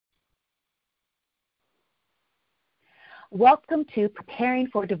Welcome to Preparing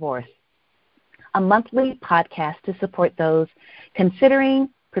for Divorce, a monthly podcast to support those considering,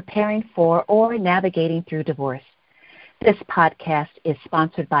 preparing for, or navigating through divorce. This podcast is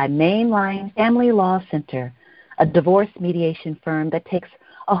sponsored by Mainline Family Law Center, a divorce mediation firm that takes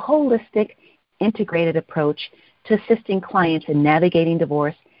a holistic, integrated approach to assisting clients in navigating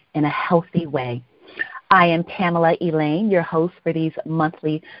divorce in a healthy way. I am Pamela Elaine, your host for these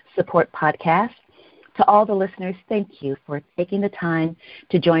monthly support podcasts. To all the listeners, thank you for taking the time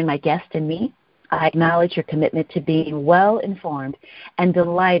to join my guest and me. I acknowledge your commitment to being well-informed and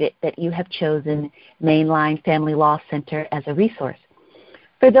delighted that you have chosen Mainline Family Law Center as a resource.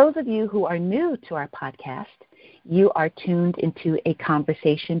 For those of you who are new to our podcast, you are tuned into a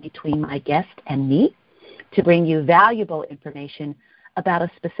conversation between my guest and me to bring you valuable information about a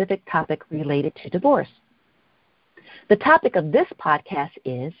specific topic related to divorce. The topic of this podcast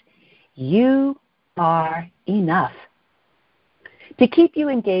is You Are Enough. To keep you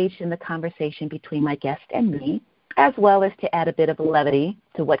engaged in the conversation between my guest and me, as well as to add a bit of levity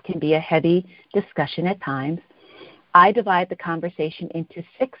to what can be a heavy discussion at times, I divide the conversation into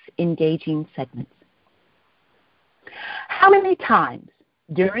 6 engaging segments. How many times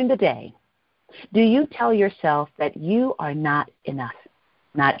during the day do you tell yourself that you are not enough?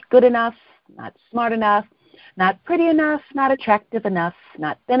 Not good enough, not smart enough, not pretty enough, not attractive enough,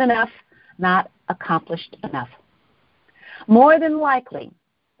 not thin enough, not accomplished enough. More than likely,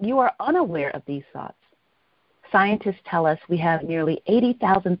 you are unaware of these thoughts. Scientists tell us we have nearly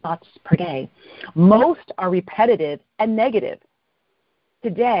 80,000 thoughts per day. Most are repetitive and negative.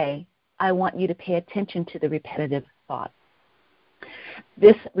 Today, I want you to pay attention to the repetitive thought.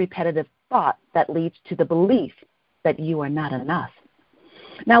 This repetitive thought that leads to the belief that you are not enough.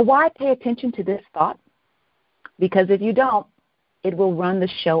 Now, why pay attention to this thought? Because if you don't, it will run the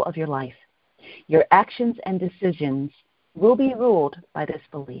show of your life. Your actions and decisions will be ruled by this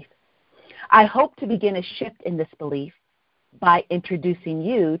belief. I hope to begin a shift in this belief by introducing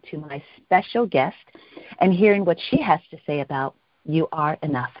you to my special guest and hearing what she has to say about You Are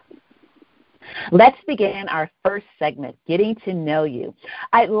Enough. Let's begin our first segment, Getting to Know You.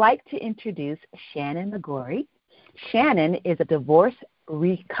 I'd like to introduce Shannon McGorry. Shannon is a divorce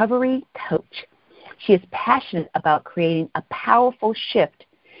recovery coach. She is passionate about creating a powerful shift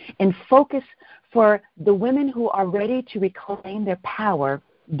in focus for the women who are ready to reclaim their power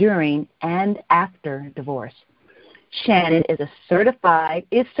during and after divorce. Shannon is certified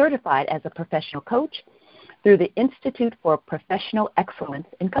as a professional coach through the Institute for Professional Excellence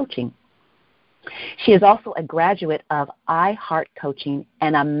in Coaching. She is also a graduate of iHeart Coaching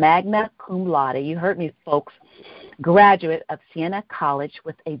and a magna cum laude, you heard me folks, graduate of Siena College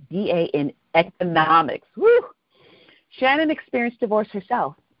with a BA in economics. Woo! Shannon experienced divorce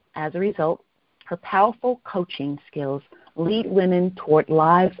herself. As a result, her powerful coaching skills lead women toward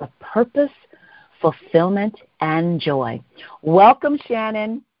lives of purpose, fulfillment, and joy. Welcome,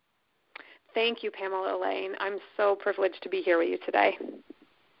 Shannon. Thank you, Pamela Elaine. I'm so privileged to be here with you today.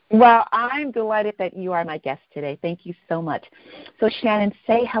 Well, I'm delighted that you are my guest today. Thank you so much. So, Shannon,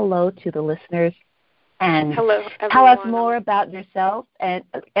 say hello to the listeners and hello, tell us more about yourself. And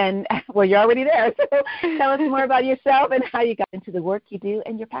well, you're already there. So tell us more about yourself and how you got into the work you do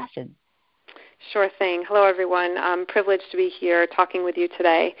and your passion. Sure thing. Hello, everyone. I'm privileged to be here talking with you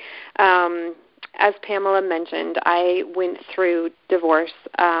today. As Pamela mentioned, I went through divorce,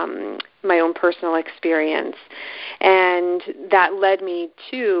 my own personal experience, and that led me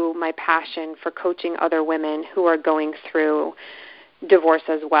to my passion for coaching other women who are going through divorce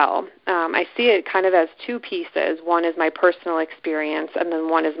as well. I see it kind of as 2 pieces. One is my personal experience, and then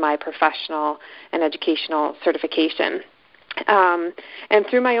one is my professional and educational certification. And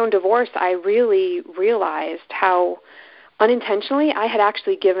through my own divorce, I really realized how unintentionally I had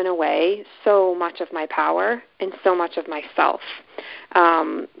actually given away so much of my power and so much of myself.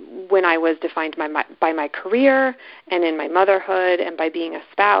 When I was defined by my career and in my motherhood and by being a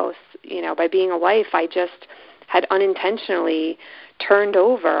spouse, by being a wife, I just had unintentionally turned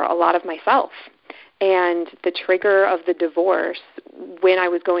over a lot of myself. And the trigger of the divorce, when I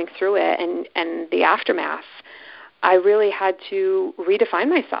was going through it and the aftermath, I really had to redefine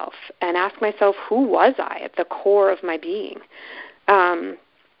myself and ask myself, who was I at the core of my being? And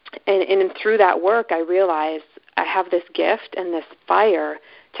through that work, I realized I have this gift and this fire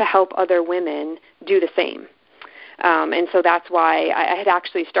to help other women do the same. And so that's why I had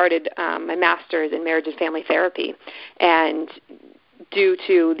actually started my master's in marriage and family therapy. And due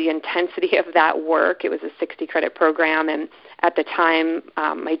to the intensity of that work, it was a 60-credit program, and At the time,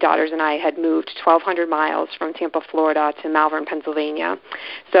 my daughters and I had moved 1,200 miles from Tampa, Florida to Malvern, Pennsylvania.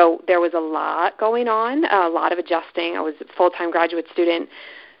 So there was a lot going on, a lot of adjusting. I was a full-time graduate student,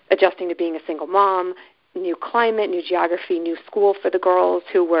 adjusting to being a single mom, new climate, new geography, new school for the girls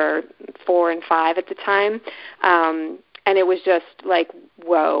who were 4 and 5 at the time. And it was just like,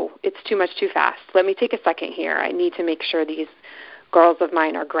 whoa, it's too much too fast. Let me take a second here. I need to make sure these girls of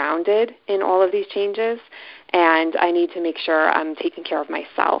mine are grounded in all of these changes, and I need to make sure I'm taking care of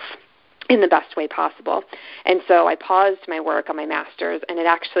myself in the best way possible. And so I paused my work on my master's, and it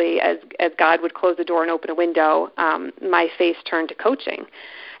actually, as God would close the door and open a window, my face turned to coaching.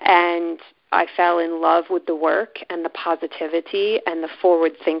 And I fell in love with the work and the positivity and the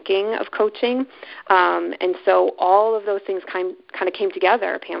forward thinking of coaching. And so all of those things kind of came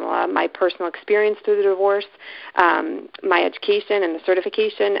together, Pamela, my personal experience through the divorce, my education and the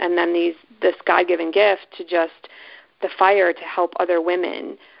certification, and then this God-given gift to just the fire to help other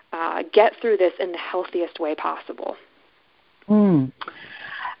women get through this in the healthiest way possible.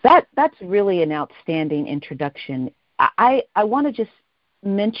 That's really an outstanding introduction. I want to just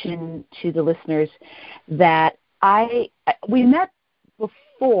mention to the listeners that we met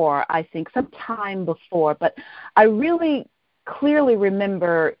before, I think, some time before, but I really clearly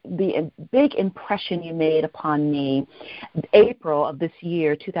remember the big impression you made upon me April of this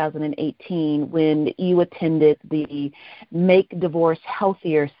year, 2018, when you attended the Make Divorce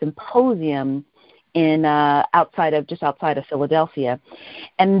Healthier Symposium in outside of Philadelphia.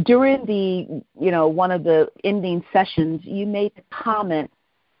 And during one of the ending sessions, you made the comment,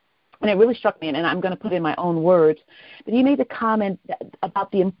 and it really struck me, and I'm going to put it in my own words, but you made the comment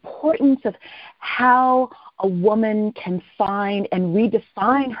about the importance of how a woman can find and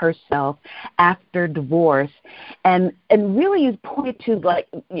redefine herself after divorce. And really you pointed to, like,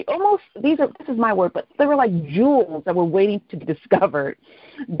 almost, this is my word, but they were like jewels that were waiting to be discovered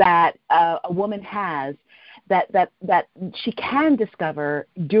that a woman has that she can discover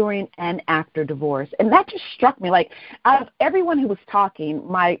during and after divorce. And that just struck me. Like, out of everyone who was talking,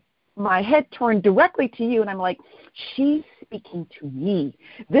 my head turned directly to you, and I'm like, she's speaking to me.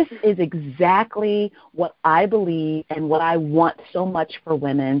 This is exactly what I believe and what I want so much for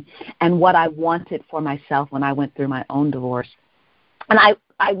women and what I wanted for myself when I went through my own divorce. And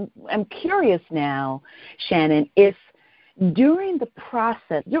I'm curious now, Shannon, if during the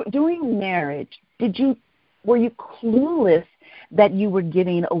process, during marriage, were you clueless that you were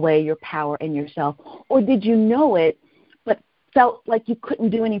giving away your power and yourself, or did you know it but felt like you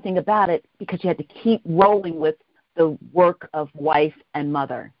couldn't do anything about it because you had to keep rolling with the work of wife and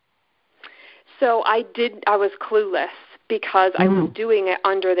mother? So I was clueless because I was doing it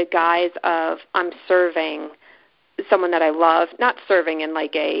under the guise of I'm serving someone that I love, not serving in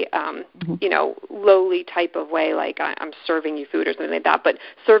like a, lowly type of way, like I'm serving you food or something like that, but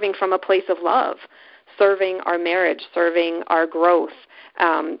serving from a place of love, serving our marriage, serving our growth,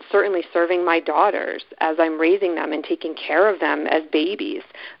 certainly serving my daughters as I'm raising them and taking care of them as babies.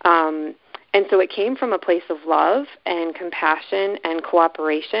 And so it came from a place of love and compassion and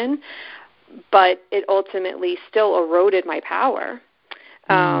cooperation, but it ultimately still eroded my power.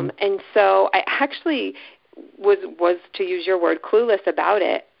 And so I actually was, to use your word, clueless about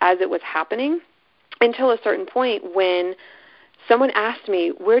it as it was happening until a certain point when someone asked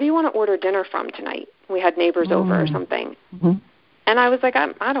me, where do you want to order dinner from tonight? We had neighbors over or something. And I was like,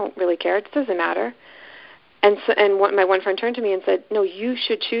 I don't really care. It doesn't matter. And my one friend turned to me and said, no, you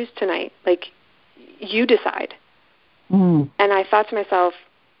should choose tonight. Like, you decide. And I thought to myself,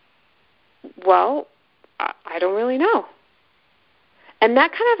 well, I don't really know. And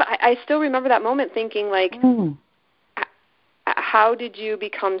that kind of, I still remember that moment thinking, like, how did you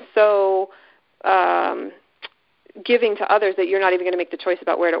become so giving to others that you're not even going to make the choice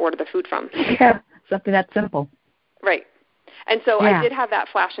about where to order the food from? Yeah, something that simple. Right. And so I did have that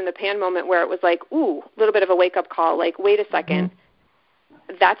flash in the pan moment where it was like, ooh, a little bit of a wake-up call, like, wait a second,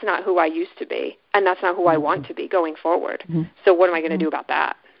 that's not who I used to be, and that's not who I want to be going forward. So what am I going to do about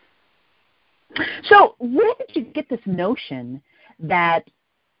that? So where did you get this notion that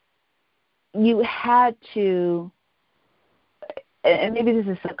you had to, and maybe this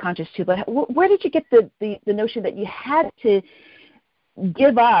is subconscious too, but where did you get the notion that you had to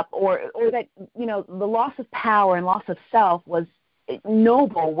give up or that, the loss of power and loss of self was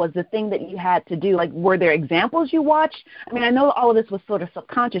noble, was the thing that you had to do? Like, were there examples you watched? I mean, I know all of this was sort of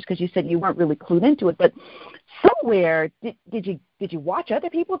subconscious because you said you weren't really clued into it, but somewhere, did you watch other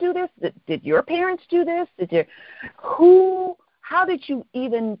people do this? Did your parents do this? How did you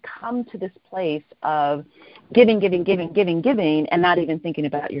even come to this place of giving, and not even thinking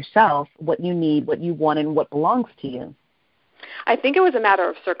about yourself, what you need, what you want, and what belongs to you? I think it was a matter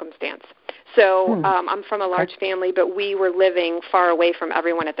of circumstance. So I'm from a large family, but we were living far away from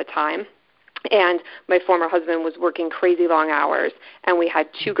everyone at the time. And my former husband was working crazy long hours, and we had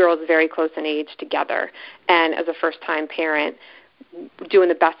two girls very close in age together. And as a first-time parent, doing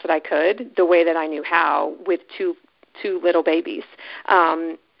the best that I could, the way that I knew how, with two little babies,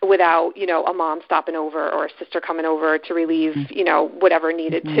 without, a mom stopping over or a sister coming over to relieve, whatever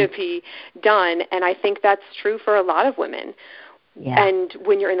needed to be done. And I think that's true for a lot of women. Yeah. And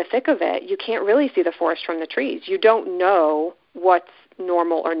when you're in the thick of it, you can't really see the forest from the trees. You don't know what's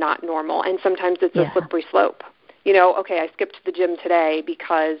normal or not normal, and sometimes it's a slippery slope. Okay, I skipped the gym today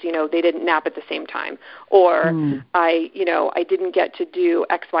because, they didn't nap at the same time, or I didn't get to do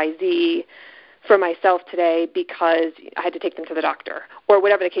XYZ for myself today because I had to take them to the doctor, or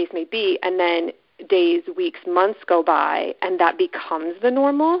whatever the case may be. And then days, weeks, months go by, and that becomes the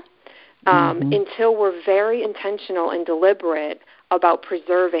normal until we're very intentional and deliberate about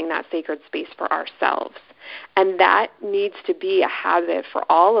preserving that sacred space for ourselves. And that needs to be a habit for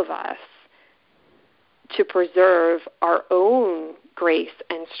all of us to preserve our own grace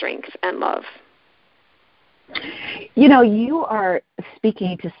and strength and love. You are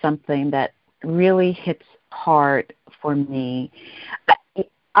speaking to something that really hits hard for me.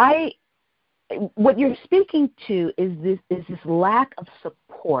 What you're speaking to is this lack of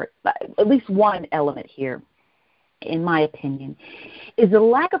support. At least one element here, in my opinion, is the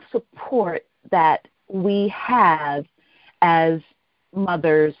lack of support that we have as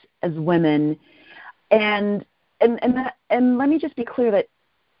mothers, as women, and let me just be clear that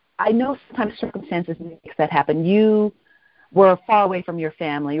I know sometimes circumstances make that happen. You were far away from your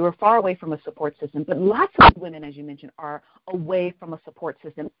family, you were far away from a support system, but lots of women, as you mentioned, are away from a support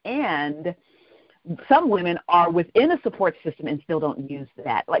system, and some women are within a support system and still don't use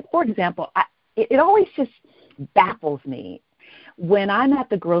that. Like, for example, it always just baffles me when I'm at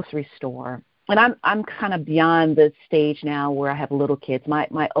the grocery store. And I'm kind of beyond the stage now where I have little kids.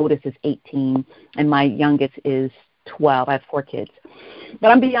 My oldest is 18, and my youngest is 12. I have 4 kids.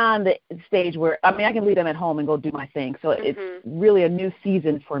 But I'm beyond the stage where, I can leave them at home and go do my thing. So it's really a new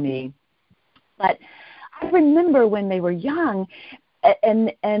season for me. But I remember when they were young,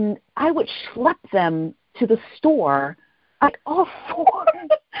 and I would schlep them to the store, like all four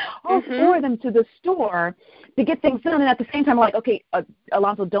of them to the store to get things done. And at the same time, I'm like, okay,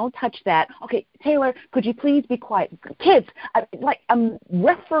 Alonzo, don't touch that. Okay, Taylor, could you please be quiet? Kids, I'm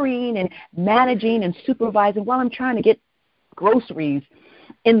refereeing and managing and supervising while I'm trying to get groceries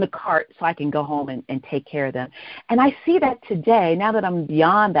in the cart so I can go home and take care of them. And I see that today, now that I'm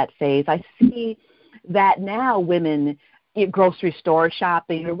beyond that phase, I see that now women grocery store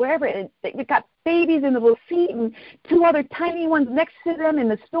shopping or wherever, and they've got babies in the little seat and 2 other tiny ones next to them in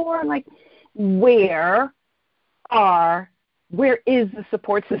the store. I'm like, where is the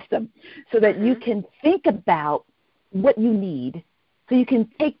support system so that you can think about what you need, so you can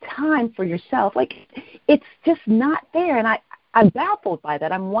take time for yourself? Like, it's just not there, and I'm baffled by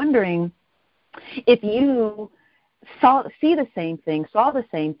that. I'm wondering if you saw the same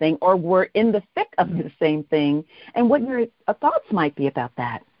thing, or were in the thick of the same thing, and what your thoughts might be about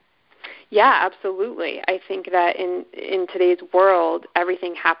that. Yeah, absolutely. I think that in today's world,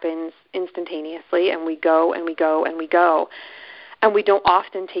 everything happens instantaneously, and we go and we go and we go. And we don't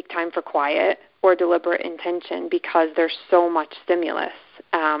often take time for quiet or deliberate intention because there's so much stimulus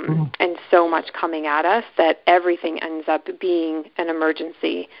and so much coming at us that everything ends up being an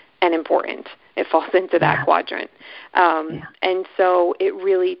emergency and important. It falls into that quadrant. And so it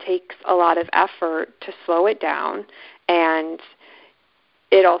really takes a lot of effort to slow it down, and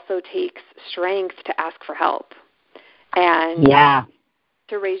it also takes strength to ask for help and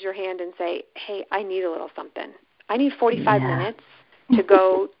to raise your hand and say, hey, I need a little something. I need 45 minutes to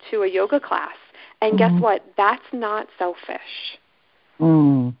go to a yoga class. And guess what? That's not selfish.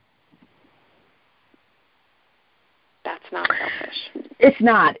 That's not selfish. It's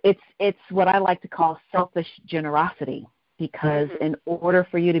not. It's what I like to call selfish generosity, because in order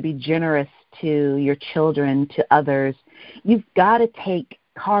for you to be generous to your children, to others, you've got to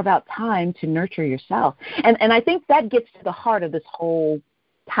carve out time to nurture yourself. And I think that gets to the heart of this whole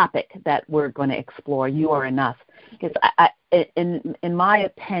topic that we're going to explore, You Are Enough. Because in my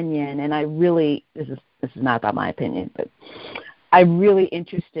opinion, and I really, this is not about my opinion, but I'm really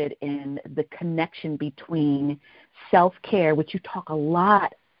interested in the connection between self-care, which you talk a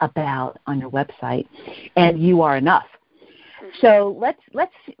lot about on your website, and You Are Enough. So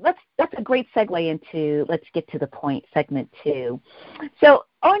that's a great segue into let's get to the point, segment 2. So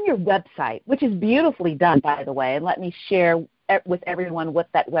on your website, which is beautifully done, by the way, and let me share with everyone what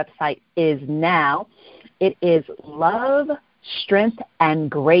that website is now. It is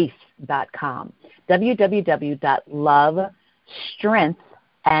lovestrengthandgrace.com.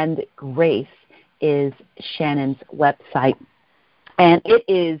 www.lovestrengthandgrace is Shannon's website. And it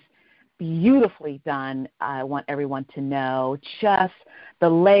is beautifully done. I want everyone to know just the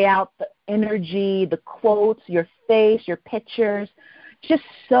layout, the energy, the quotes, your face, your pictures, just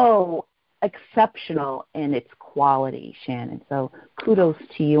so exceptional in its quality, Shannon. So kudos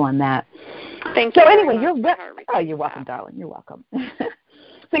to you on that. Thank you. So anyway, you're welcome, darling. You're welcome.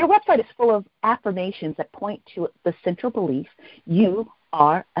 So your website is full of affirmations that point to the central belief, you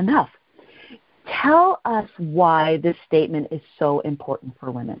are enough. Tell us why this statement is so important for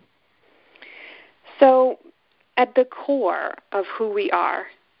women. So at the core of who we are,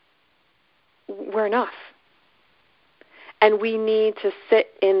 we're enough. And we need to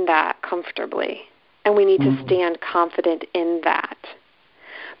sit in that comfortably. And we need to stand confident in that.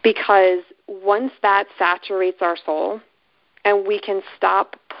 Because once that saturates our soul, and we can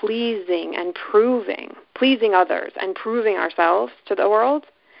stop pleasing others and proving ourselves to the world,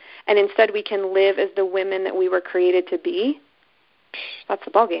 and instead we can live as the women that we were created to be, that's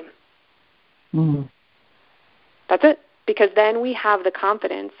the ballgame. Mm-hmm. That's it. Because then we have the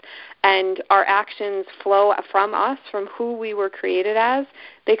confidence, and our actions flow from us, from who we were created as.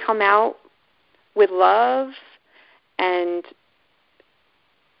 They come out with love, and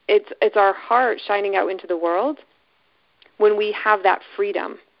it's our heart shining out into the world when we have that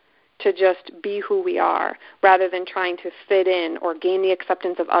freedom to just be who we are rather than trying to fit in or gain the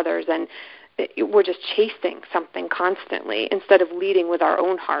acceptance of others. And we're just chasing something constantly instead of leading with our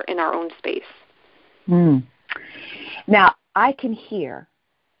own heart in our own space. Mm. Now, I can hear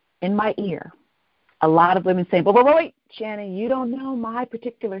in my ear a lot of women saying, but wait, Shannon, you don't know my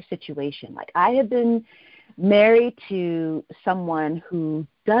particular situation. Like, I have been married to someone who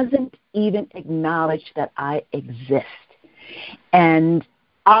doesn't even acknowledge that I exist. And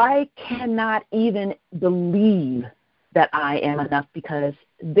I cannot even believe that I am enough because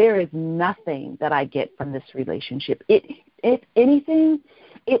there is nothing that I get from this relationship. If anything,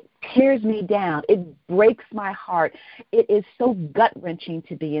 it tears me down. It breaks my heart. It is so gut-wrenching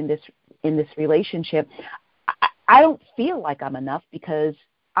to be in this relationship. I don't feel like I'm enough because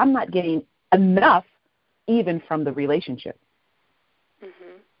I'm not getting enough even from the relationship.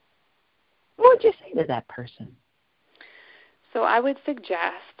 Mm-hmm. What would you say to that person? So I would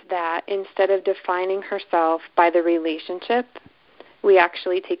suggest that instead of defining herself by the relationship, we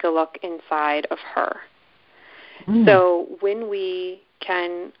actually take a look inside of her. Mm. So when we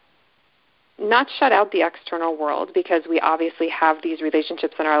can not shut out the external world, because we obviously have these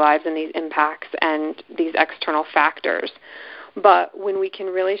relationships in our lives and these impacts and these external factors, but when we can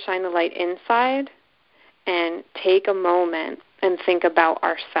really shine the light inside and take a moment and think about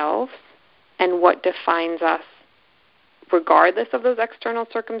ourselves and what defines us regardless of those external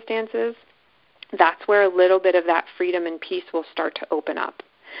circumstances, that's where a little bit of that freedom and peace will start to open up.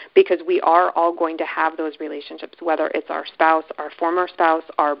 Because we are all going to have those relationships, whether it's our spouse, our former spouse,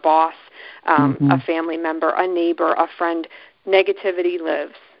 our boss, a family member, a neighbor, a friend. Negativity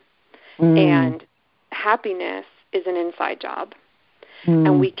lives. And happiness is an inside job.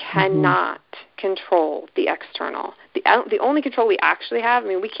 And we cannot control the external. The only control we actually have,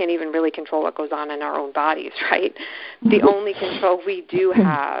 we can't even really control what goes on in our own bodies, right? The only control we do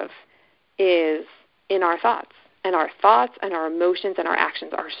have is in our thoughts. And our thoughts and our emotions and our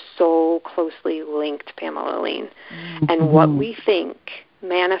actions are so closely linked, Pamela Aline. And what we think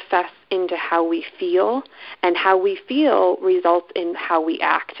manifests into how we feel, and how we feel results in how we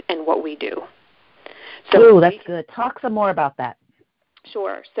act and what we do. So that's good. Talk some more about that.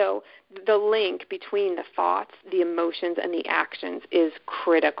 Sure. So the link between the thoughts, the emotions, and the actions is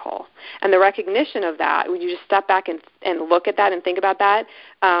critical. And the recognition of that, when you just step back and look at that and think about that,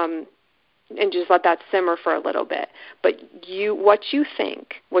 and just let that simmer for a little bit. But what you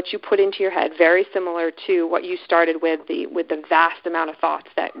think, what you put into your head, very similar to what you started with the vast amount of thoughts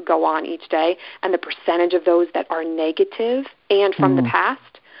that go on each day, and the percentage of those that are negative and from the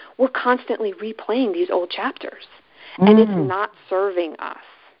past, we're constantly replaying these old chapters. And it's not serving us.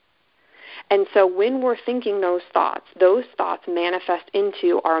 And so when we're thinking those thoughts manifest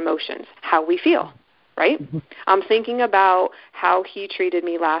into our emotions, how we feel, right? I'm thinking about how he treated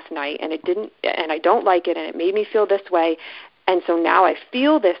me last night, and I don't like it, and it made me feel this way. And so now I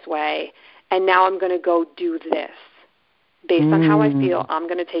feel this way, and now I'm going to go do this. Based on how I feel, I'm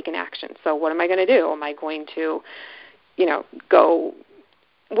going to take an action. So what am I going to do? Am I going to, go...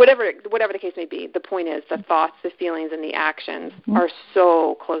 Whatever the case may be, the point is the thoughts, the feelings, and the actions are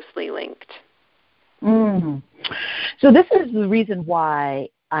so closely linked. So this is the reason why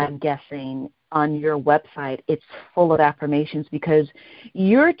I'm guessing, on your website, it's full of affirmations because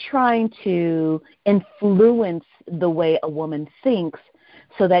you're trying to influence the way a woman thinks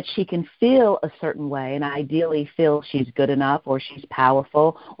so that she can feel a certain way and ideally feel she's good enough or she's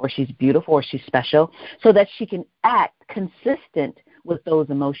powerful or she's beautiful or she's special so that she can act consistent with those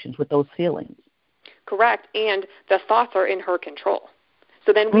emotions, with those feelings. Correct. And the thoughts are in her control.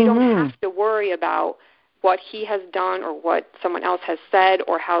 So then we don't have to worry about what he has done or what someone else has said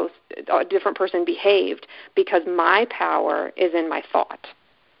or how a different person behaved because my power is in my thought.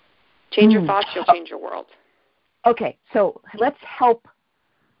 Change your thoughts, you'll change your world. Okay, so let's help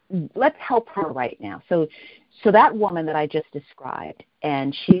her right now. So that woman that I just described,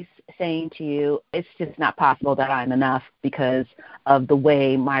 and she's saying to you, it's just not possible that I'm enough because of the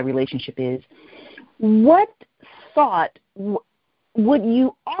way my relationship is. What thought would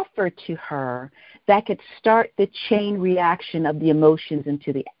you offer to her that could start the chain reaction of the emotions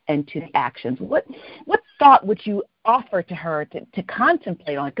into the actions? What thought would you offer to her to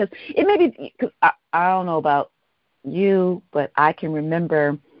contemplate on? Because it may be, cause I don't know about you, but I can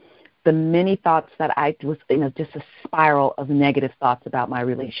remember the many thoughts that I was just a spiral of negative thoughts about my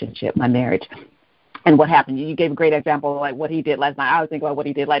relationship, my marriage. And what happened? You gave a great example of like what he did last night. I was thinking about what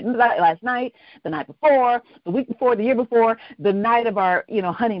he did like last night, the night before, the week before, the year before, the night of our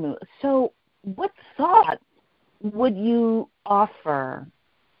honeymoon. So what thought would you offer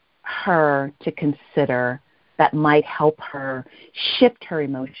her to consider that might help her shift her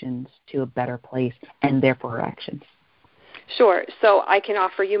emotions to a better place and therefore her actions? Sure. So I can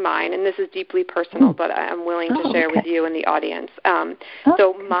offer you mine, and this is deeply personal, but I'm willing to share with you and the audience.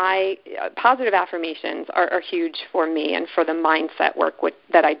 So my positive affirmations are huge for me and for the mindset work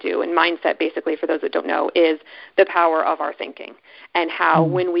that I do. And mindset, basically, for those that don't know, is the power of our thinking and how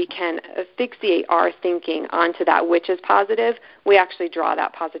when we can fixate our thinking onto that which is positive, we actually draw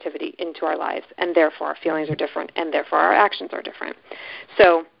that positivity into our lives, and therefore our feelings are different, and therefore our actions are different.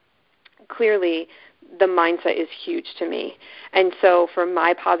 So clearly, the mindset is huge to me. And so for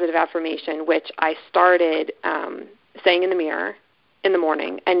my positive affirmation, which I started saying in the mirror in the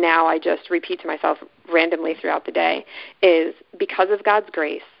morning, and now I just repeat to myself randomly throughout the day, is because of God's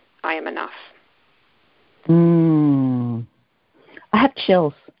grace, I am enough. I have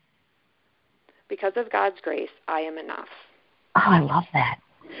chills. Because of God's grace, I am enough. Oh, I love that.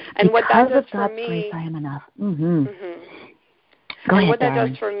 And because what that does of God's for me, grace, I am enough. And what that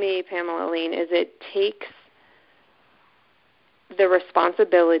does for me, Pamela Aline, is it takes the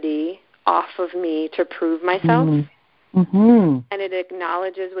responsibility off of me to prove myself, and it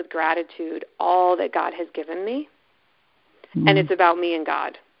acknowledges with gratitude all that God has given me, and it's about me and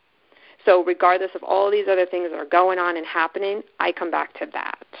God. So regardless of all these other things that are going on and happening, I come back to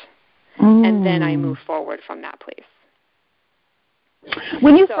that, and then I move forward from that place.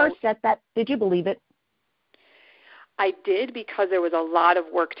 When you first said that, did you believe it? I did, because there was a lot of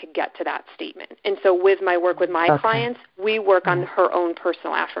work to get to that statement. And so with my work with my clients, we work on her own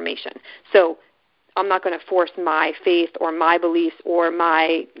personal affirmation. So I'm not going to force my faith or my beliefs or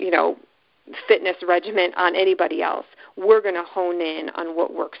my, fitness regimen on anybody else. We're going to hone in on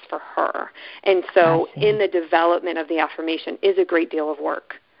what works for her. And so in the development of the affirmation is a great deal of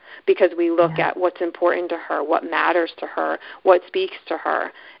work, because we look at what's important to her, what matters to her, what speaks to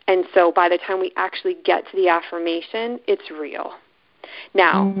her. And so by the time we actually get to the affirmation, it's real.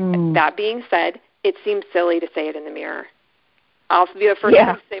 Now, that being said, it seems silly to say it in the mirror. I'll be the first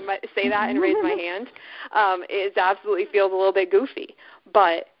to say that and raise my hand. It absolutely feels a little bit goofy,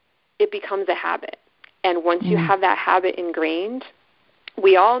 but it becomes a habit. And once you have that habit ingrained,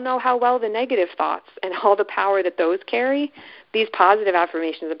 we all know how well the negative thoughts and all the power that those carry, these positive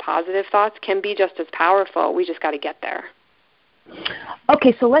affirmations and positive thoughts can be just as powerful. We just got to get there.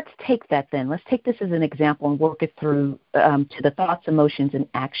 Okay, so let's take that then. Let's take this as an example and work it through to the thoughts, emotions, and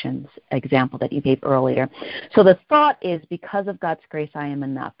actions example that you gave earlier. So the thought is, because of God's grace, I am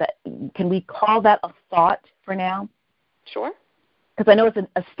enough. Can we call that a thought for now? Sure. Because I know it's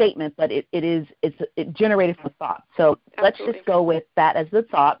a statement, but it generated from thought. So let's just go with that as the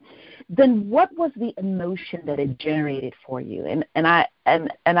thought. Then what was the emotion that it generated for you? And I'm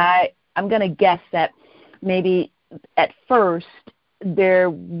going to guess that maybe at first there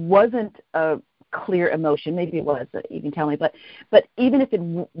wasn't a clear emotion. Maybe it was. You can tell me. But even if it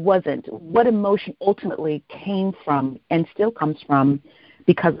wasn't, what emotion ultimately came from and still comes from,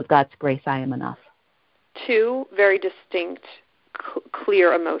 because of God's grace, I am enough? Two very distinct,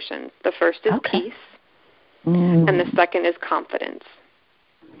 clear emotions. The first is peace, and the second is confidence.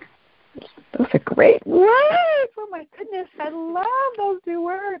 Those are great words. Oh, my goodness. I love those two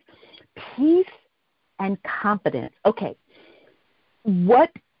words. Peace and confidence. Okay.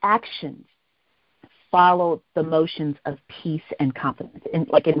 what actions follow the motions of peace and confidence?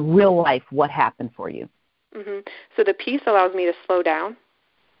 Like in real life, what happened for you? Mm-hmm. So the peace allows me to slow down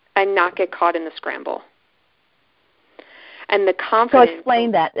and not get caught in the scramble. And the confidence... So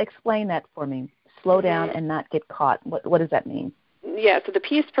explain that for me. Slow down and not get caught. What does that mean? Yeah, so the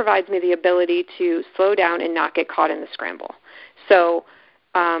peace provides me the ability to slow down and not get caught in the scramble. So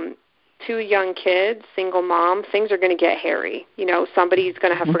 2 young kids, single mom, things are going to get hairy. Somebody's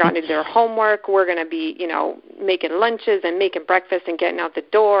going to have forgotten to do their homework. We're going to be, making lunches and making breakfast and getting out the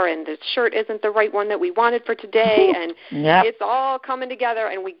door, and the shirt isn't the right one that we wanted for today, and It's all coming together,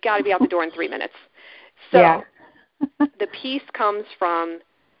 and we got to be out the door in 3 minutes. So the peace comes from,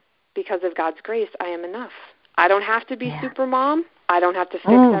 because of God's grace, I am enough. I don't have to be super mom. I don't have to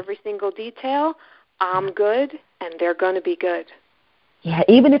fix every single detail. I'm good, and they're going to be good. Yeah,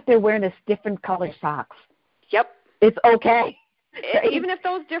 even if they're wearing a different color socks. Yep. It's okay. Even if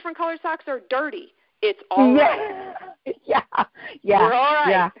those different color socks are dirty, it's all right. Yeah. We're all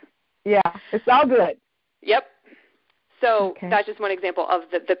right. Yeah. It's all good. Yep. So that's just one example of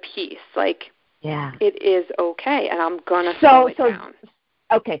the peace. Like, it is okay, and I'm going to slow it down.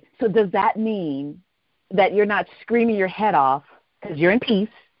 Okay, so does that mean that you're not screaming your head off because you're in peace,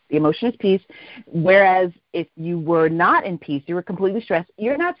 the emotion is peace, whereas if you were not in peace, you were completely stressed,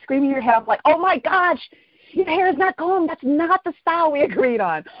 you're not screaming your head off like, oh my gosh, your hair is not combed, that's not the style we agreed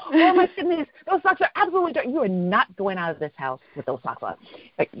on. Oh my goodness, those socks are absolutely dirty. You are not going out of this house with those socks on.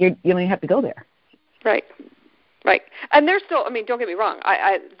 Like, you don't even have to go there. Right. And there's still, don't get me wrong,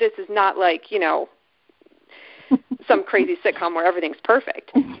 this is not like, some crazy sitcom where everything's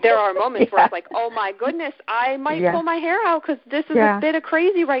perfect. There are moments where it's like, oh my goodness, I might pull my hair out because this is a bit of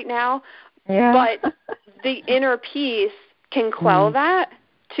crazy right now. Yeah. But the inner peace can quell that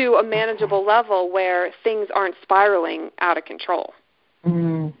to a manageable level where things aren't spiraling out of control.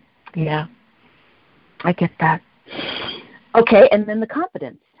 Yeah, I get that. Okay, and then the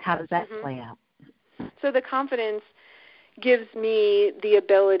confidence. How does that play out? So the confidence gives me the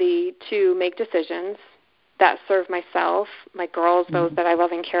ability to make decisions that serve myself, my girls, those that I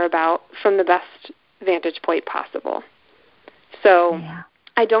love and care about, from the best vantage point possible. So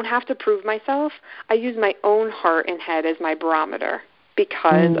I don't have to prove myself. I use my own heart and head as my barometer.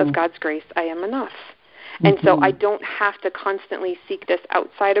 Because of God's grace, I am enough. And so I don't have to constantly seek this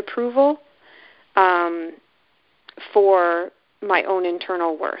outside approval for my own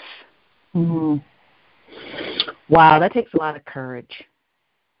internal worth. Wow, that takes a lot of courage.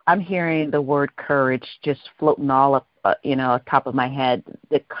 I'm hearing the word courage just floating all up, top of my head.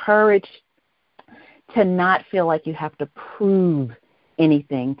 The courage to not feel like you have to prove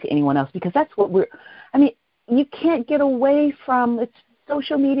anything to anyone else, because that's what you can't get away from. It's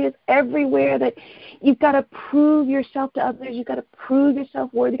social media is everywhere that you've got to prove yourself to others. You've got to prove your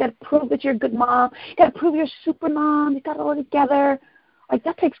self-worth. You've got to prove that you're a good mom. You've got to prove you're a super mom. You've got it all together. Like,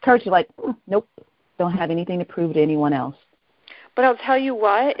 that takes courage. You're like, nope, don't have anything to prove to anyone else. But I'll tell you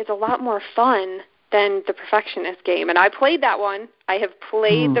what, it's a lot more fun than the perfectionist game. And I played that one. I have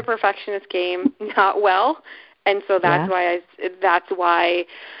played the perfectionist game not well. And so that's why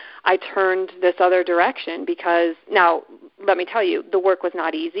I turned this other direction, because now, let me tell you, the work was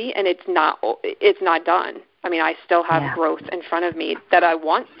not easy, and it's not done. I still have growth in front of me that I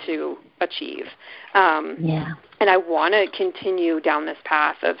want to achieve. And I want to continue down this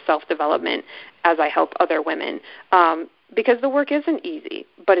path of self-development as I help other women, because the work isn't easy,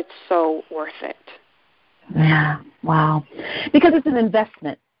 but it's so worth it. Yeah, wow. Because it's an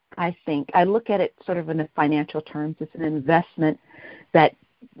investment, I think. I look at it sort of in the financial terms. It's an investment that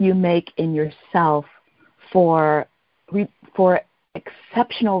you make in yourself for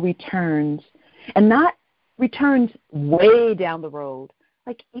exceptional returns, and not returns way down the road.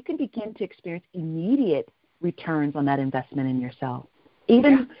 Like, you can begin to experience immediate returns on that investment in yourself.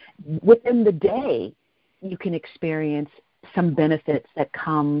 Even within the day, you can experience some benefits that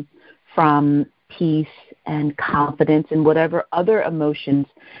come from peace and confidence and whatever other emotions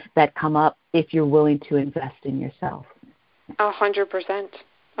that come up if you're willing to invest in yourself. 100%.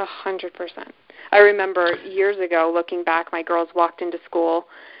 100%. I remember years ago, looking back, my girls walked into school,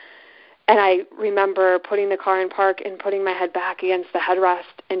 and I remember putting the car in park and putting my head back against the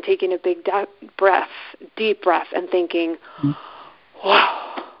headrest and taking a big deep breath, and thinking,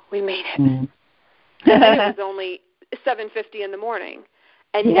 wow, we made it. And it was only 7:50 in the morning.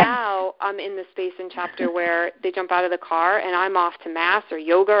 And now I'm in the space and chapter where they jump out of the car and I'm off to mass or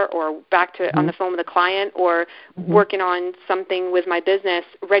yoga or back to on the phone with a client or working on something with my business,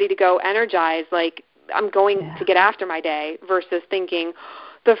 ready to go, energized, like I'm going to get after my day, versus thinking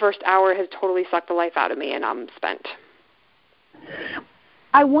the first hour has totally sucked the life out of me and I'm spent.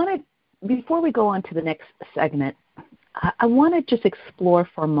 I wanted, before we go on to the next segment, I want to just explore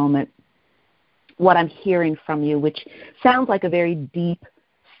for a moment what I'm hearing from you, which sounds like a very deep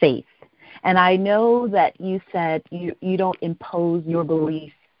faith. And I know that you said you don't impose your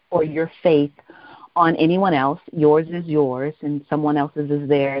belief or your faith on anyone else. Yours is yours and someone else's is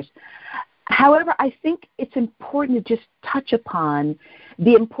theirs. However, I think it's important to just touch upon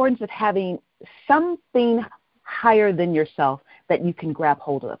the importance of having something higher than yourself that you can grab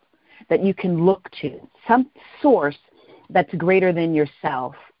hold of, that you can look to, some source that's greater than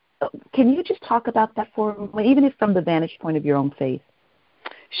yourself. Can you just talk about that for a moment, even if from the vantage point of your own faith?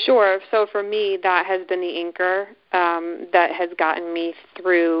 Sure. So for me, that has been the anchor that has gotten me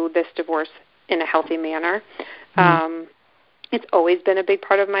through this divorce in a healthy manner. It's always been a big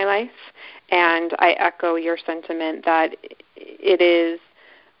part of my life, and I echo your sentiment that it is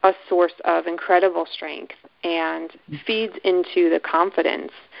a source of incredible strength and feeds into the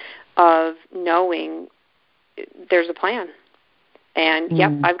confidence of knowing there's a plan. And,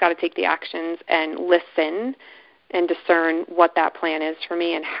 yep, I've got to take the actions and listen and discern what that plan is for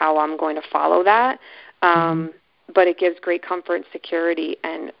me and how I'm going to follow that. But it gives great comfort and security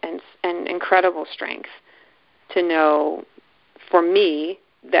and incredible strength to know, for me,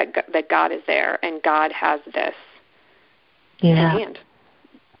 that God is there and God has this in hand.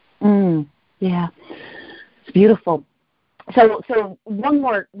 Yeah, it's beautiful. So one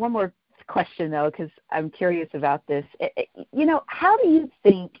more question though, because I'm curious about this. How do you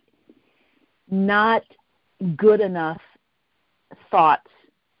think not good enough thoughts,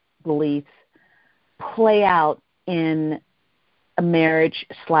 beliefs play out in a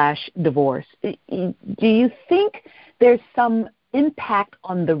marriage/divorce? Do you think there's some impact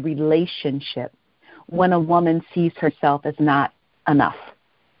on the relationship when a woman sees herself as not enough?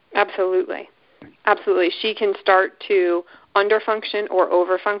 Absolutely. She can start to underfunction or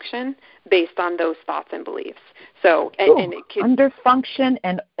overfunction based on those thoughts and beliefs. So, and it can underfunction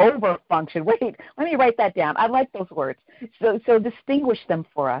and overfunction. Wait, let me write that down. I like those words. So distinguish them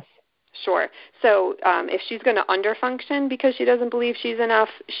for us. Sure. So if she's going to underfunction because she doesn't believe she's enough,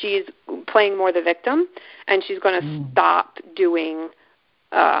 she's playing more the victim, and she's going to stop doing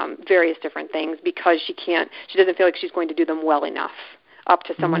various different things because she doesn't feel like she's going to do them well enough up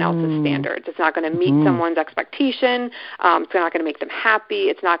to someone else's standards. It's not going to meet someone's expectation. It's not going to make them happy.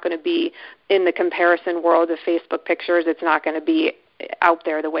 It's not going to be in the comparison world of Facebook pictures. It's not going to be out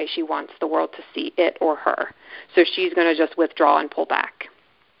there the way she wants the world to see it or her. So she's going to just withdraw and pull back.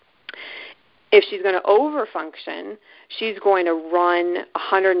 If she's going to overfunction, she's going to run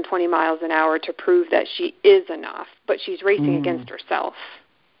 120 miles an hour to prove that she is enough, but she's racing against herself.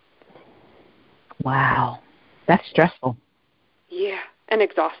 Wow. That's stressful. Yeah, and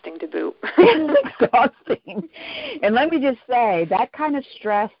exhausting to boot. Exhausting. And let me just say, that kind of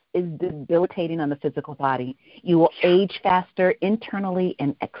stress is debilitating on the physical body. You will age faster internally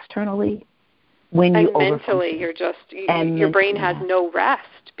and externally when you overfunction. Mentally, your brain has no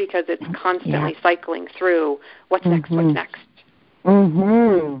rest because it's constantly cycling through what's next.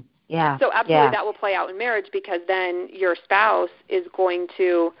 Yeah. So absolutely that will play out in marriage because then your spouse is going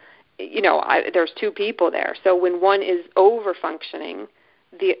to, there's two people there. So when one is over-functioning,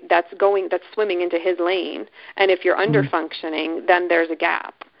 that's swimming into his lane. And if you're under-functioning, then there's a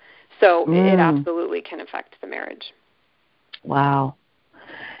gap. So it absolutely can affect the marriage. Wow.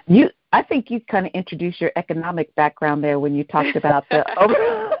 I think you kind of introduced your economic background there when you talked about the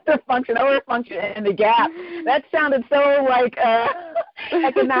overfunction, and the gap. That sounded so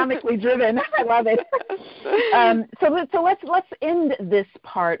economically driven. I love it. So let's end this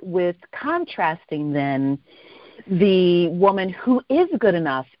part with contrasting then the woman who is good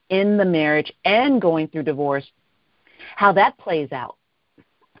enough in the marriage and going through divorce, how that plays out.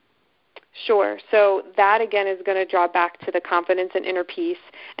 Sure. So that, again, is going to draw back to the confidence and inner peace,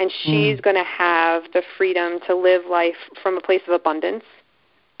 and she's going to have the freedom to live life from a place of abundance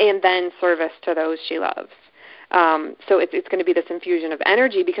and then service to those she loves. So it's going to be this infusion of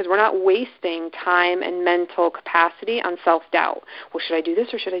energy because we're not wasting time and mental capacity on self-doubt. Well, should I do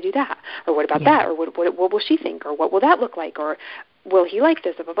this or should I do that? Or what about that? Or what will she think? Or what will that look like? Or will he like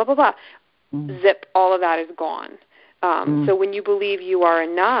this? Blah, blah, blah, blah. Zip, all of that is gone. So when you believe you are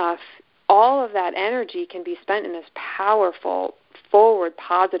enough, all of that energy can be spent in this powerful, forward,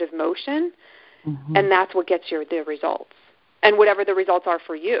 positive motion, and that's what gets you the results. And whatever the results are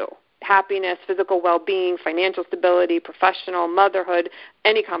for you, happiness, physical well-being, financial stability, professional, motherhood,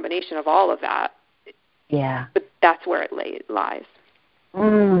 any combination of all of that. Yeah. But that's where it lies.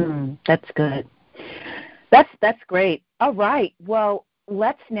 That's good. That's great. All right. Well,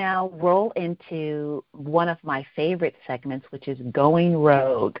 let's now roll into one of my favorite segments, which is Going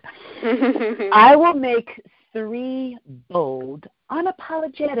Rogue. I will make 3 bold,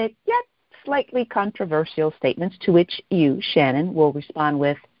 unapologetic, yet slightly controversial statements to which you, Shannon, will respond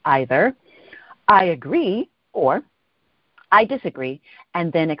with either I agree or I disagree,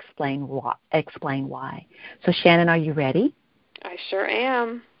 and then explain why. So, Shannon, are you ready? I sure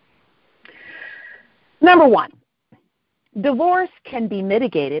am. Number 1, divorce can be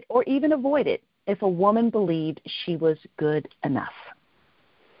mitigated or even avoided if a woman believed she was good enough.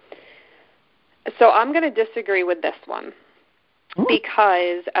 So I'm going to disagree with this one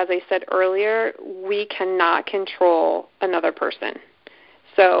because, as I said earlier, we cannot control another person.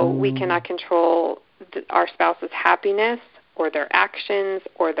 So we cannot control our spouse's happiness or their actions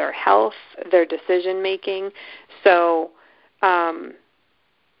or their health, their decision-making. So I'm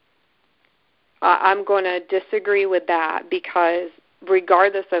going to disagree with that because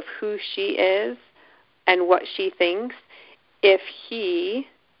regardless of who she is and what she thinks, if he,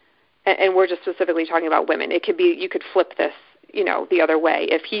 and we're just specifically talking about women, it could be, you could flip this, the other way.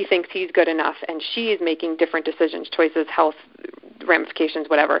 If he thinks he's good enough and she's making different decisions, choices, health ramifications,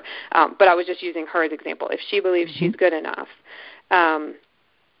 whatever, but I was just using her as example. If she believes she's good enough,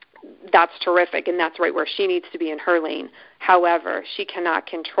 that's terrific, and that's right where she needs to be in her lane. However, she cannot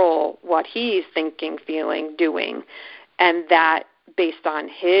control what he's thinking, feeling, doing, and that based on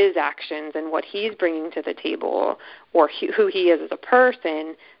his actions and what he's bringing to the table or who he is as a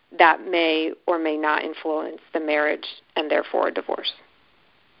person, that may or may not influence the marriage and therefore a divorce.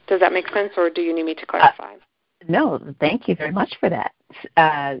 Does that make sense, or do you need me to clarify? No, thank you very much for that.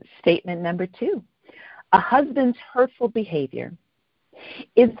 Statement number 2, a husband's hurtful behavior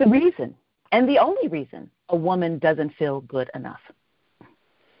is the reason and the only reason a woman doesn't feel good enough.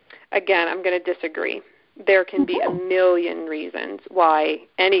 Again, I'm going to disagree. There can be a million reasons why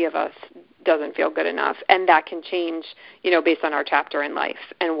any of us doesn't feel good enough, and that can change, based on our chapter in life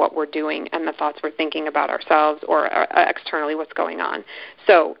and what we're doing and the thoughts we're thinking about ourselves or externally what's going on.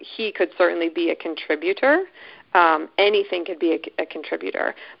 So he could certainly be a contributor. Anything could be a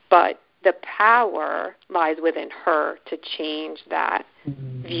contributor, but the power lies within her to change that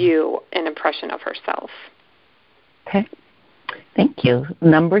view and impression of herself. Okay. Thank you.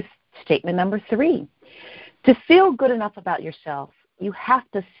 Statement number 3. To feel good enough about yourself, you have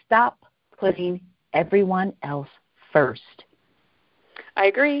to stop putting everyone else first. I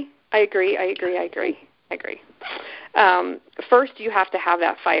agree. First, you have to have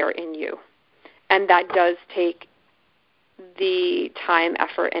that fire in you, and that does take the time,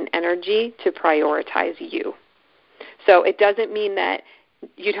 effort, and energy to prioritize you. So it doesn't mean that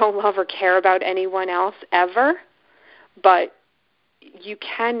you don't love or care about anyone else ever, but you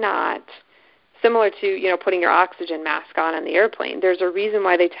cannot, similar to, putting your oxygen mask on the airplane, there's a reason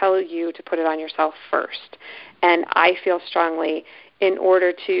why they tell you to put it on yourself first. And I feel strongly, in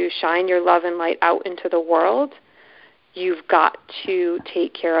order to shine your love and light out into the world, you've got to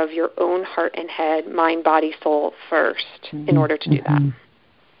take care of your own heart and head, mind, body, soul first in order to do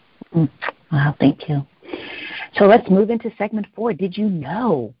that. Wow, thank you. So let's move into segment 4. Did you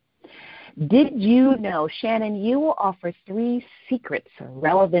know? Shannon, you will offer 3 secrets or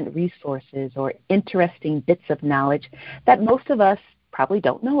relevant resources or interesting bits of knowledge that most of us probably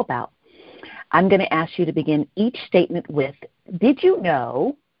don't know about. I'm going to ask you to begin each statement with, did you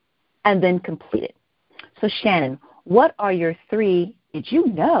know, and then complete it. So, Shannon, what are your 3 did you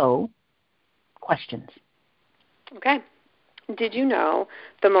know questions? Okay. Did you know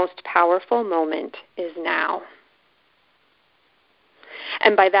the most powerful moment is now?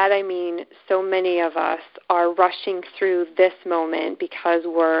 And by that I mean so many of us are rushing through this moment because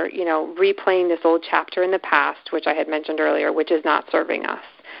we're, replaying this old chapter in the past, which I had mentioned earlier, which is not serving us.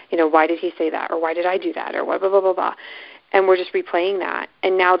 Why did he say that? Or why did I do that? Or blah, blah, blah, blah, blah. And we're just replaying that.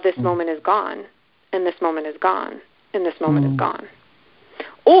 And now this moment is gone, and this moment is gone, and this moment is gone.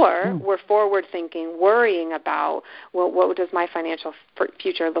 Or we're forward-thinking, worrying about, well, what does my financial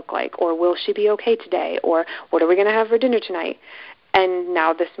future look like? Or will she be okay today? Or what are we going to have for dinner tonight? And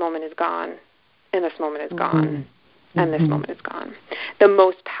now this moment is gone, and this moment is gone, and this moment is gone. The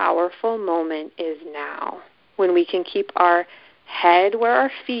most powerful moment is now, when we can keep our head where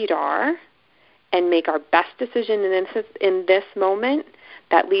our feet are and make our best decision in this moment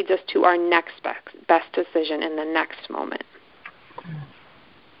that leads us to our next best decision in the next moment.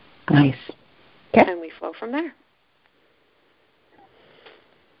 Nice. Okay. And we flow from there.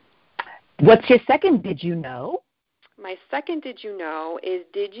 What's your second did you know? My second did you know is,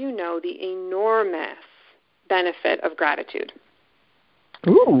 did you know the enormous benefit of gratitude?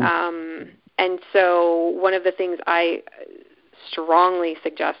 Ooh. And so one of the things I strongly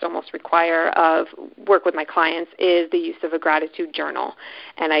suggest, almost require of work with my clients is the use of a gratitude journal.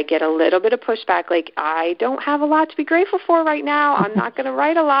 And I get a little bit of pushback, like, I don't have a lot to be grateful for right now. I'm not going to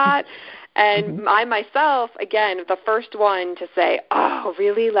write a lot. And I myself, again, the first one to say, oh,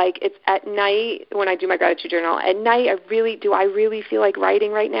 really? Like, it's at night when I do my gratitude journal. At night, do I really feel like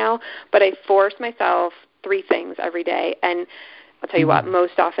writing right now? But I force myself 3 things every day. And I'll tell you what,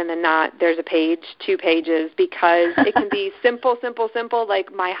 most often than not, there's a page, 2 pages, because it can be simple,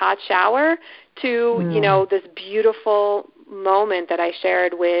 like my hot shower, to, this beautiful moment that I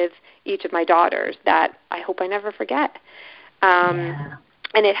shared with each of my daughters that I hope I never forget.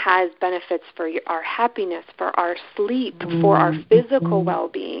 And it has benefits for our happiness, for our sleep, for our physical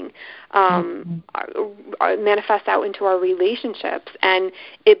well-being, manifests out into our relationships, and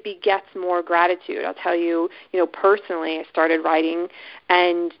it begets more gratitude. I'll tell you, personally, I started writing,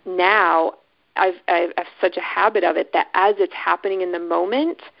 and now I've such a habit of it that as it's happening in the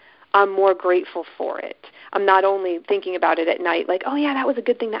moment, I'm more grateful for it. I'm not only thinking about it at night, like, oh yeah, that was a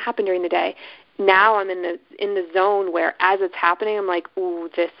good thing that happened during the day. Now I'm in the zone where as it's happening, I'm like, ooh,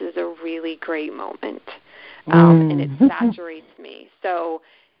 this is a really great moment. And it saturates me. So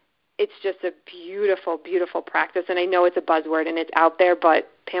it's just a beautiful, beautiful practice. And I know it's a buzzword and it's out there,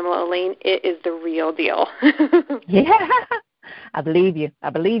 but Pamela Elaine, it is the real deal. Yeah, I believe you.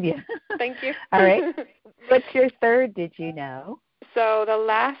 Thank you. All right. What's your third did you know? So the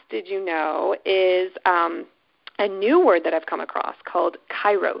last did you know is a new word that I've come across called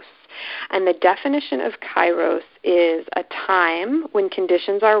kairos. And the definition of kairos is a time when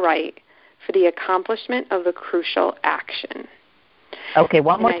conditions are right for the accomplishment of a crucial action. Okay,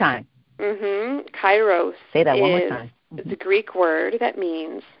 one more time. Kairos. Say that one more time. It's a Greek word that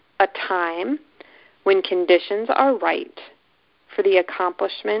means a time when conditions are right for the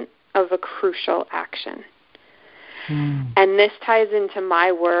accomplishment of a crucial action. And this ties into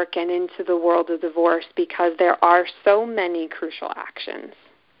my work and into the world of divorce because there are so many crucial actions.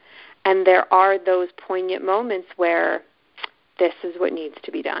 And there are those poignant moments where this is what needs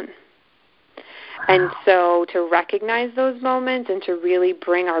to be done. Wow. And so to recognize those moments and to really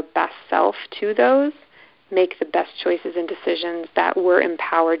bring our best self to those, make the best choices and decisions that we're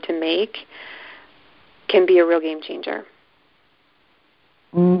empowered to make, can be a real game changer.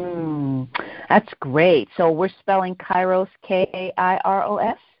 That's great. So we're spelling Kairos,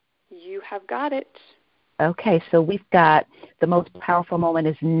 Kairos? You have got it. Okay, so we've got the most powerful moment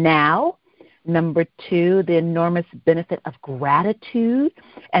is now. Number 2, the enormous benefit of gratitude.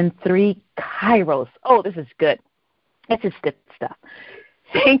 And 3, Kairos. Oh, this is good. This is good stuff.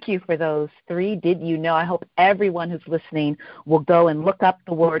 Thank you for those 3. Did you know? I hope everyone who's listening will go and look up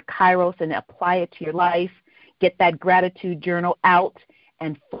the word Kairos and apply it to your life. Get that gratitude journal out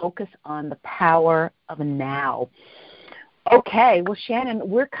and focus on the power of now. Okay, well, Shannon,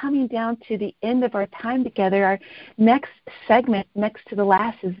 we're coming down to the end of our time together. Our next segment, next to the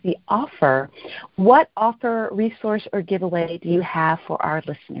last, is the offer. What offer, resource, or giveaway do you have for our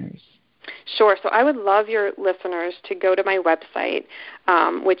listeners? Sure. So I would love your listeners to go to my website,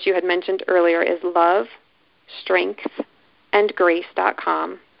 which you had mentioned earlier is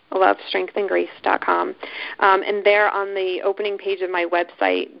lovestrengthandgrace.com. lovestrengthandgrace.com. And there on the opening page of my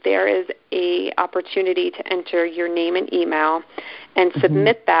website, there is a opportunity to enter your name and email and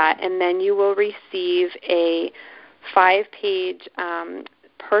submit that, and then you will receive a 5-page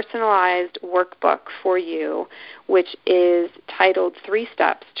personalized workbook for you, which is titled 3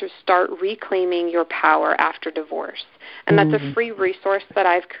 Steps to Start Reclaiming Your Power After Divorce. And that's a free resource that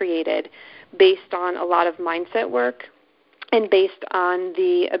I've created based on a lot of mindset work and based on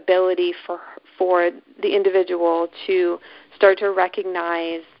the ability for the individual to start to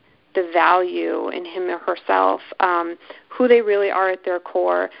recognize the value in him or herself, who they really are at their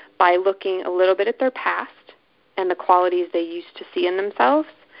core, by looking a little bit at their past and the qualities they used to see in themselves.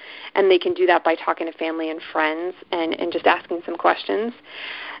 And they can do that by talking to family and friends and just asking some questions.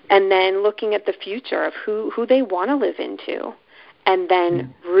 And then looking at the future of who they want to live into. And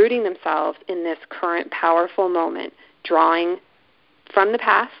then rooting themselves in this current powerful moment, drawing from the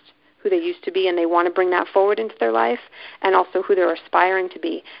past who they used to be, and they want to bring that forward into their life, and also who they're aspiring to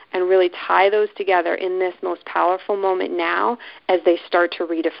be, and really tie those together in this most powerful moment now as they start to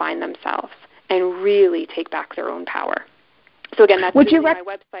redefine themselves and really take back their own power. So again, that's my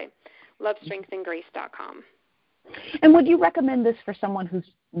website, lovestrengthandgrace.com. And would you recommend this for someone who's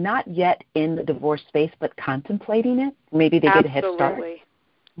not yet in the divorce space but contemplating it? Maybe they get a head start?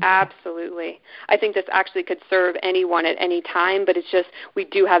 Absolutely. I think this actually could serve anyone at any time, but it's just we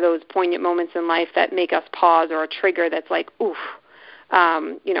do have those poignant moments in life that make us pause, or a trigger that's like, oof.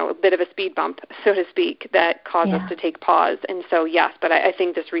 a bit of a speed bump, so to speak, that caused us to take pause. And so, yes, but I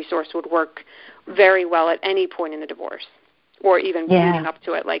think this resource would work very well at any point in the divorce, or even leading up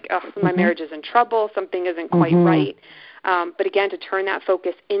to it, like, my marriage is in trouble, something isn't quite right. But again, to turn that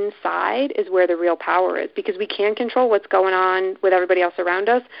focus inside is where the real power is, because we can't control what's going on with everybody else around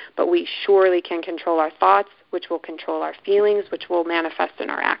us, but we surely can control our thoughts, which will control our feelings, which will manifest in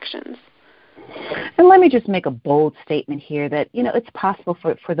our actions. And let me just make a bold statement here that, it's possible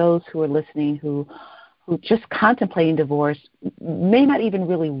for those who are listening who just contemplating divorce, may not even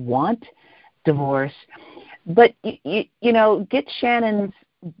really want divorce, but, get Shannon's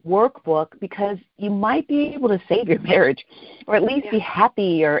workbook, because you might be able to save your marriage, or at least be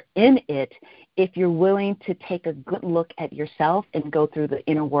happier in it if you're willing to take a good look at yourself and go through the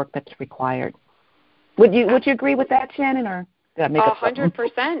inner work that's required. Would you agree with that, Shannon, or did I make up something?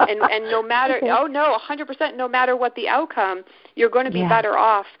 100%, and no matter 100%, no matter what the outcome, you're going to be better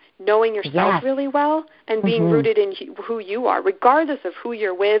off knowing yourself really well and being rooted in who you are, regardless of who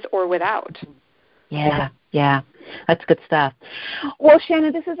you're with or without. Yeah, that's good stuff. Well,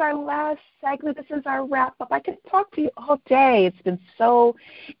 Shannon, this is our last segment. This is our wrap-up. I could talk to you all day. It's been so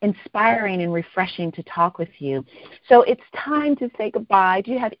inspiring and refreshing to talk with you. So it's time to say goodbye.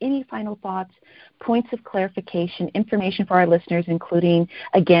 Do you have any final thoughts, points of clarification, information for our listeners, including,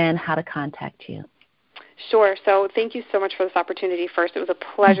 again, how to contact you? Sure. So thank you so much for this opportunity. First, it was a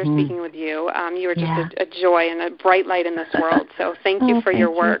pleasure speaking with you. You are just a joy and a bright light in this world. So thank you for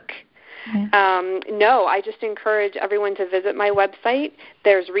your work. No, I just encourage everyone to visit my website.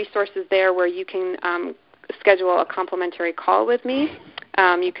 There's resources there where you can schedule a complimentary call with me.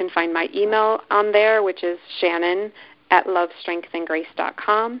 You can find my email on there, which is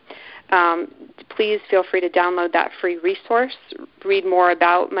shannon@lovestrengthandgrace.com. Please feel free to download that free resource, read more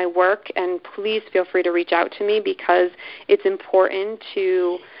about my work, and please feel free to reach out to me, because it's important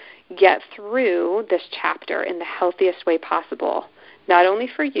to get through this chapter in the healthiest way possible. Not only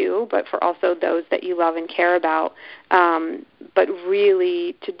for you, but for also those that you love and care about. But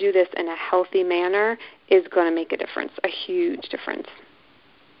really, to do this in a healthy manner is going to make a difference, a huge difference.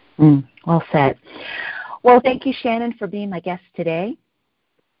 Well said. Well, thank you, Shannon, for being my guest today.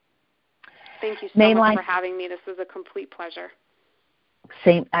 Thank you so much for having me. This was a complete pleasure.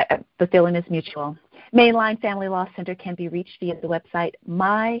 Same. The feeling is mutual. Mainline Family Law Center can be reached via the website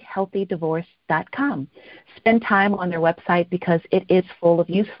myhealthydivorce.com. Spend time on their website, because it is full of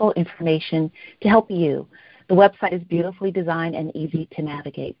useful information to help you. The website is beautifully designed and easy to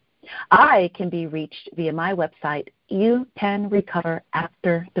navigate. I can be reached via my website,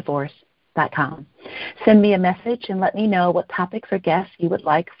 youcanrecoverafterdivorce.com. Send me a message and let me know what topics or guests you would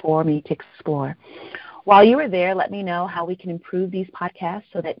like for me to explore. While you are there, let me know how we can improve these podcasts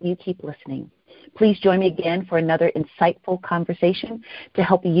so that you keep listening. Please join me again for another insightful conversation to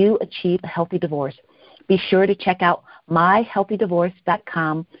help you achieve a healthy divorce. Be sure to check out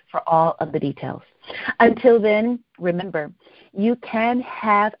myhealthydivorce.com for all of the details. Until then, remember, you can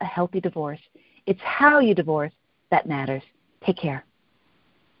have a healthy divorce. It's how you divorce that matters. Take care.